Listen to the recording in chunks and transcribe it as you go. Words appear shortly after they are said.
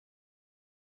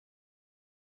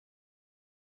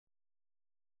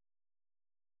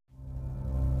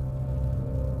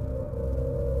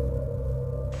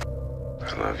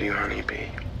Love you, honeybee.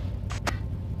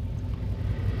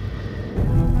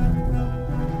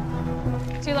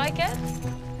 Do you like it?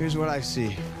 Here's what I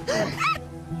see.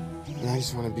 And I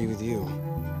just want to be with you.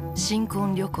 新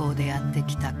婚旅行でやって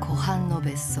きた湖畔の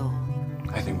別荘。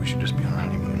I think we should just be on our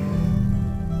honeymoon.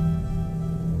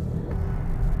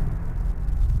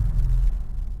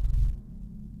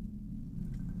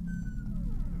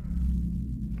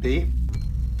 B?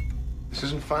 This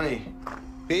isn't funny.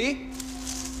 B?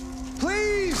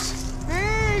 Please!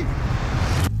 Hey!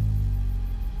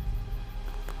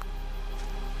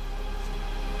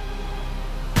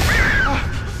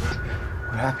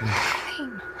 What happened?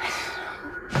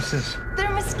 What's this?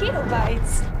 They're mosquito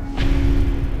bites.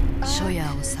 初夜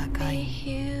を境に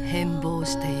変貌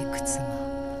していく妻。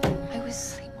I was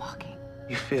sleepwalking.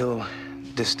 You feel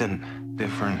distant,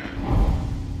 different.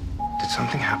 Did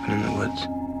something happen in the woods?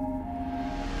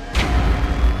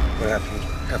 What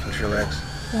happened to your legs?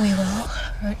 We will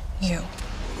hurt you.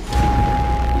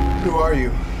 Who are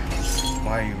you?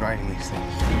 Why are you writing these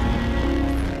things?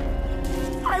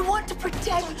 I want to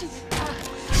protect you.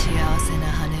 幸せな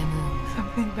ハネムーン。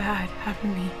 Something bad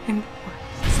happened to me in the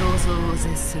woods. 想像を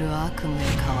絶する悪夢へ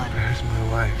変わる。 Where's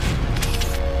my wife?